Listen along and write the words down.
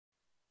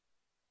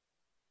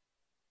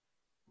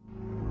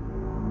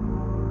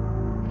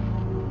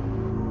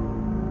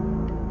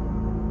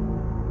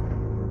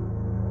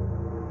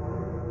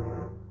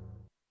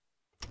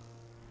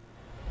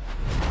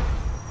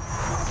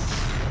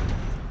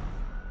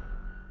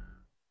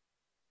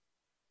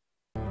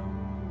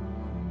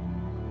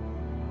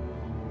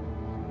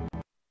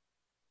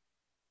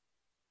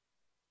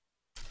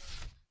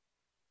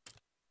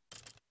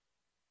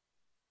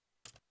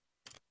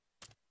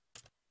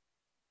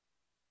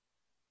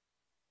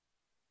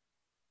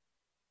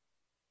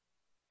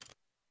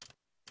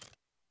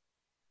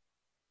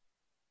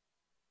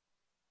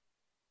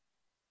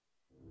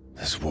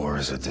This war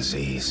is a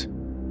disease,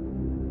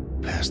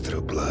 passed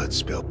through blood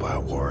spilled by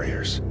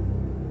warriors.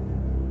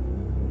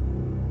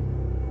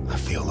 I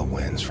feel the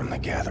winds from the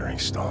gathering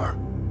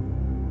storm.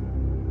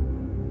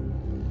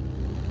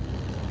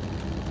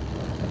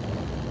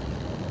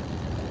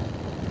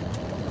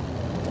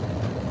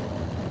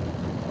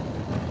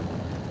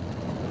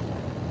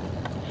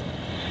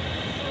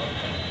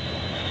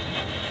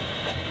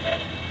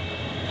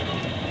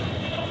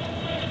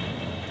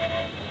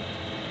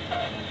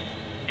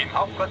 Im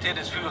Hauptquartier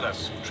des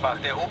Führers sprach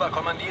der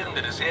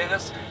Oberkommandierende des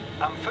Heeres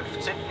am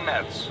 15.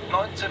 März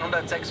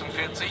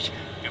 1946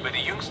 über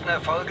die jüngsten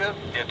Erfolge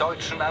der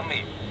deutschen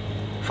Armee.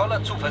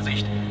 Voller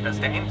Zuversicht, dass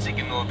der Endzieg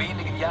in nur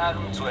wenigen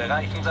Jahren zu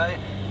erreichen sei,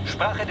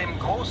 sprach er dem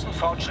großen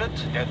Fortschritt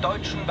der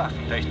deutschen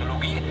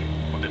Waffentechnologie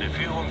unter der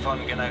Führung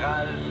von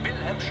General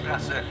Wilhelm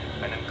Strasse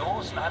einen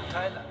großen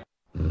Anteil an.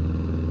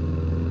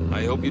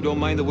 I hope you don't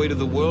mind the weight of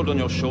the world on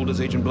your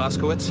shoulders, Agent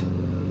Blazkowicz.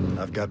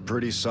 I've got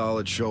pretty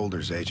solid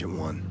shoulders, Agent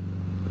 1.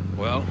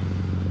 Well,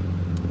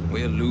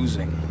 we're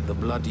losing the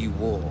bloody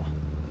war.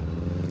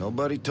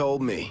 Nobody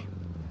told me.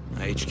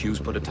 HQ's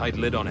put a tight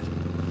lid on it.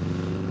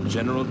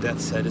 General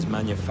Deathshead is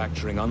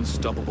manufacturing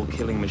unstoppable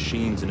killing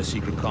machines in a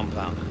secret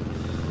compound.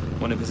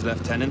 One of his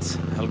lieutenants,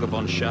 Helga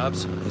von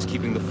Schabs, is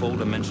keeping the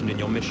folder mentioned in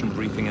your mission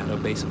briefing at her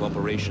base of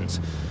operations,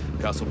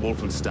 Castle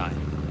Wolfenstein.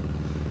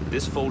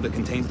 This folder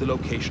contains the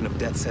location of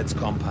Deathshead's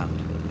compound.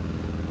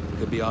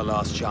 Could be our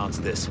last chance,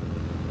 this,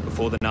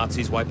 before the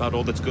Nazis wipe out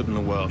all that's good in the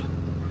world.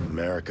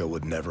 America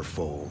would never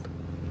fold.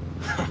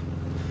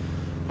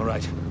 All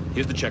right,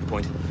 here's the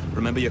checkpoint.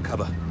 Remember your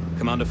cover.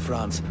 Commander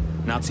Franz,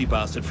 Nazi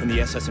bastard from the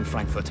SS in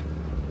Frankfurt.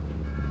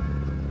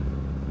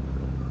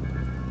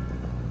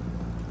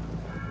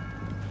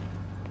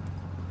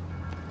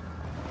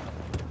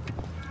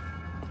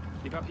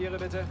 Die Papiere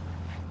bitte.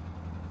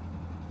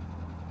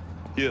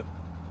 Hier.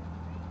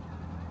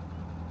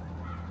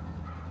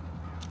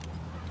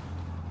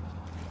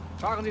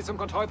 Fahren Sie zum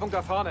Kontrollpunkt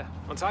da vorne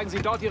und zeigen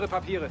Sie dort Ihre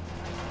Papiere.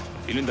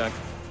 Vielen Dank.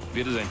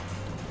 Wiedersehen.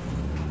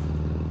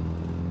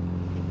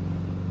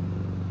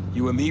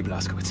 You and me,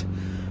 Blazkowicz.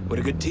 We're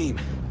a good team.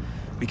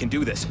 We can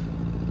do this.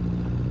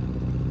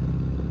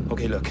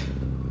 Okay, look.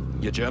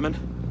 You're German?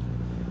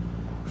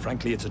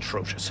 Frankly, it's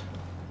atrocious.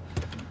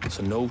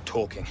 So no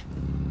talking.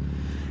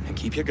 And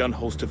keep your gun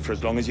holstered for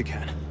as long as you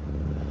can.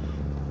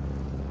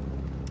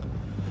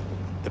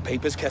 The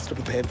papers Kessler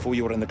prepared for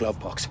you are in the glove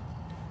box.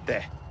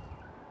 There.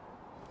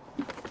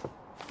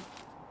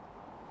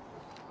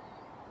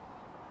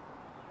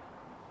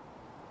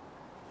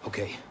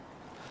 Okay.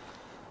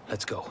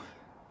 Let's go.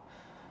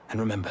 And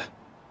remember,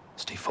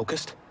 stay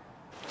focused,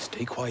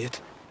 stay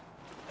quiet,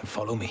 and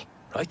follow me,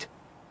 right?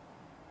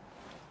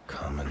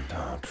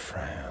 Commandant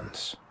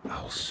Franz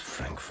aus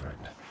Frankfurt.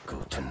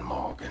 Guten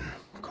Morgen.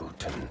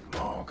 Guten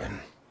Morgen.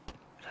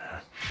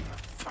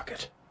 Fuck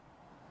it.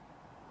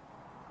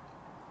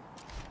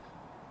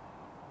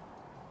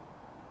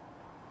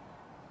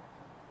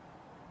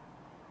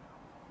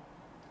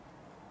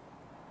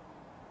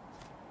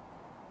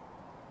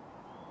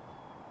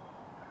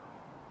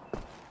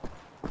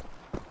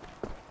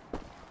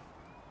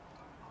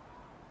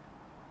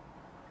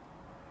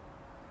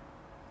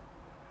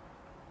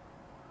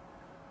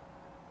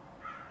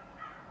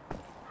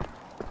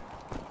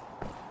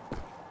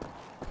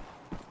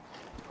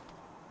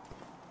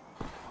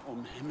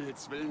 Um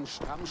Himmels Willen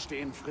stramm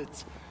stehen,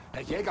 Fritz.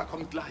 Der Jäger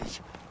kommt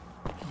gleich.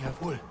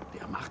 Jawohl.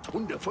 Der macht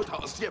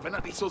Hundefutter aus dir, wenn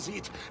er dich so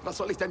sieht. Was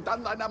soll ich denn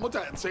dann deiner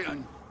Mutter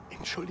erzählen?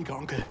 Entschuldige,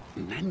 Onkel.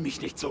 Nenn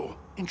mich nicht so.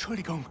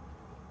 Entschuldigung.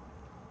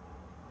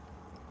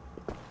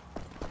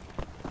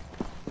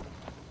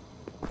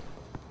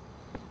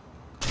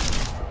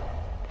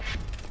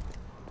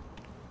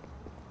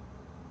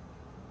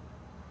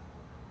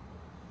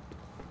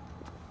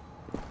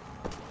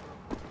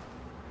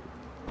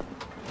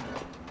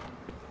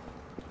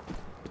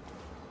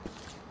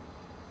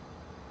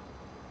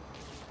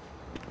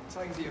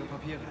 Zeigen Sie Ihre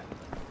Papiere.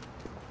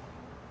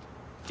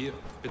 Hier,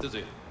 bitte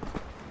sehr.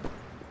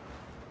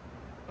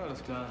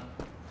 Alles klar.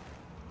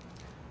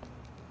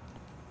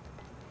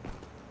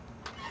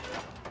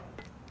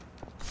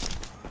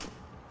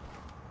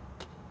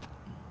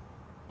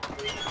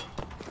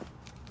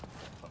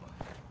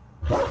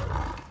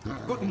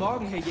 Guten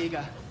Morgen, Herr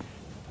Jäger.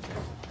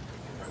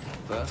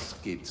 Was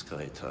gibt's,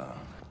 Greta?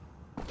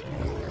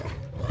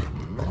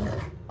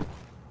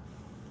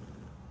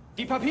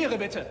 Die Papiere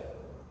bitte.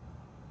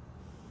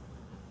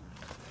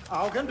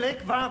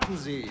 Augenblick, warten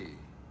Sie.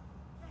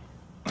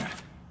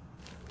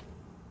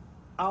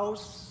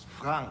 Aus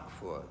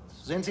Frankfurt.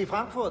 Sind Sie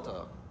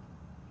Frankfurter?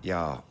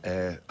 Ja,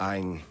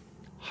 ein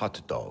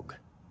Hotdog.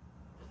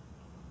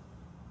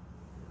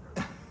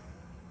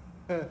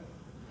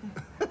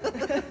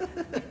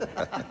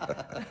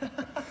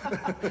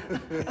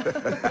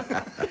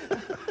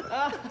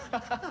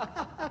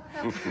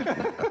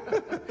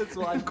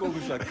 So ein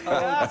komischer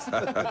Kauz.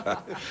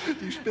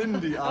 Die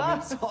spinnen, die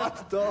Amis.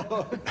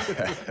 Hotdog.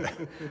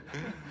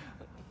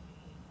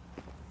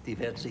 Die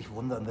werden sich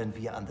wundern, wenn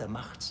wir an der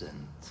Macht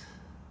sind.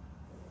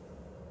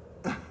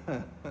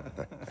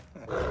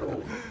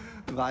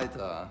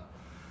 weiter.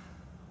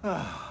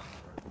 Ah,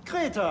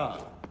 Kreta,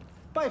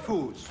 bei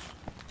Fuß.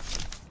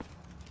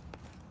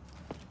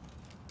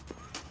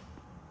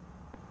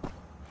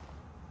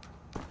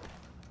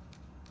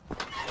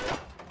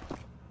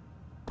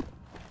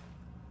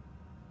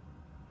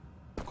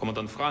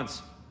 Kommandant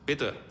Franz,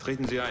 bitte,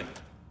 treten Sie ein.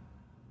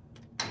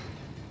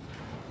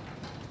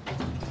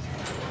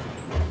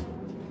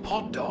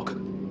 Hot dog.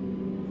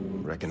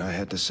 Reckon I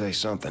had to say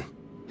something.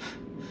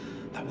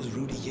 That was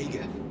Rudy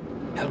Jaeger,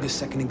 Helga's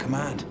second in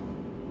command.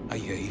 I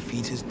hear he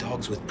feeds his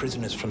dogs with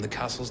prisoners from the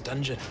castle's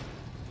dungeon.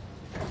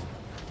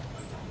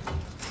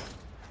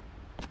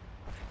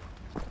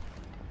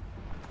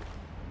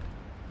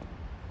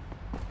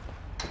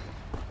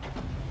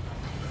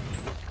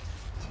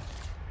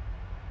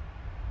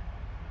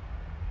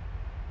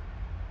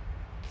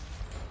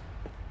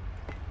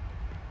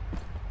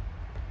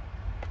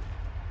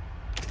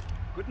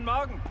 Guten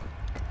Morgen.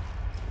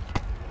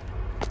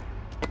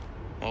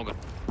 Morgen.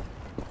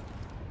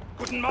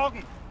 Guten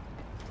Morgen.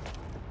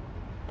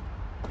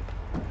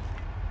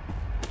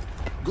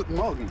 Guten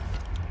Morgen.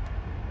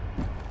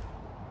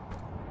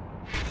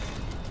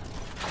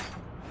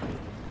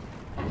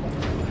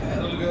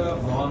 Helga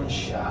von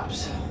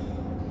Schaps.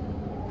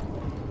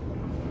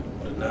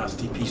 What a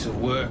nasty piece of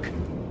work.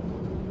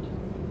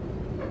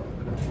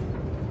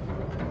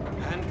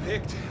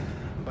 Handpicked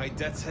by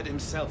Death's Head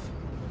himself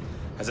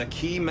as a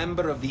key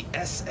member of the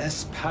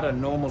SS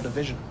Paranormal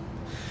Division.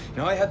 You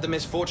know, I had the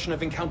misfortune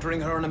of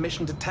encountering her on a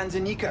mission to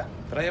Tanganyika.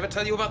 Did I ever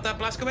tell you about that,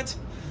 Blazkowicz?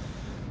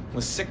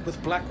 Was sick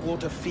with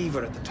Blackwater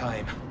fever at the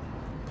time.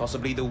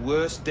 Possibly the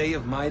worst day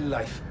of my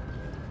life.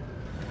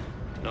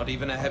 Not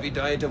even a heavy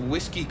diet of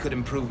whiskey could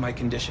improve my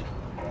condition,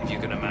 if you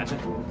can imagine.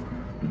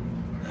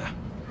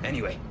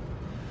 Anyway,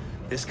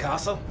 this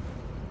castle,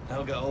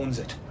 Helga owns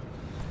it.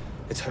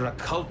 It's her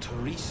occult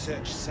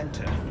research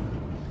center.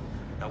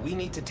 Now we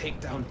need to take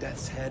down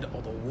Death's Head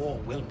or the war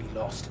will be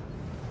lost.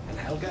 And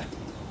Helga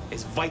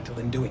is vital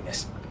in doing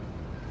this.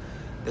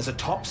 There's a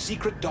top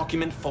secret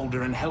document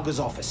folder in Helga's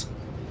office.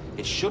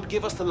 It should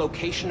give us the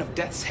location of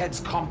Death's Head's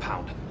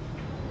compound.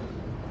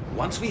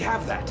 Once we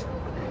have that,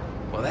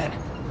 well then,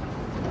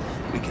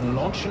 we can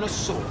launch an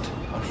assault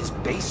on his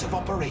base of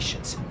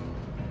operations.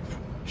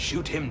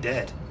 Shoot him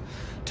dead,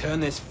 turn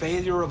this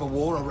failure of a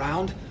war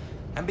around,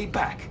 and be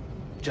back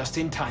just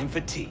in time for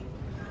tea.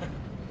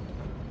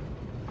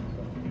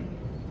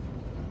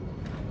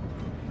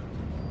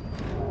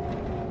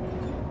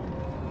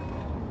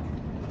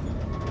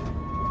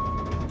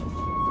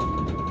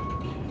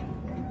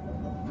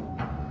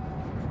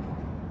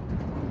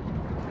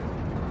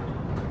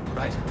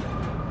 Right,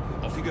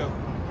 off you go.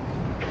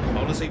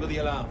 I'll disable the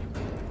alarm.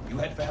 You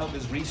head for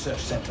Helga's research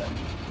center.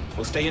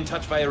 We'll stay in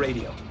touch via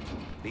radio,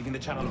 leaving the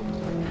channel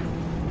open.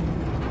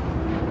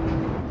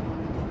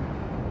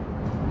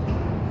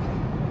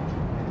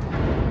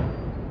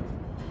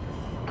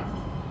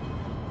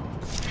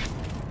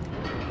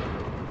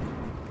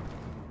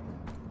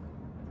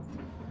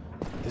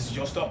 This is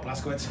your stop,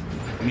 Blazkowicz.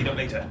 We'll meet up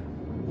later.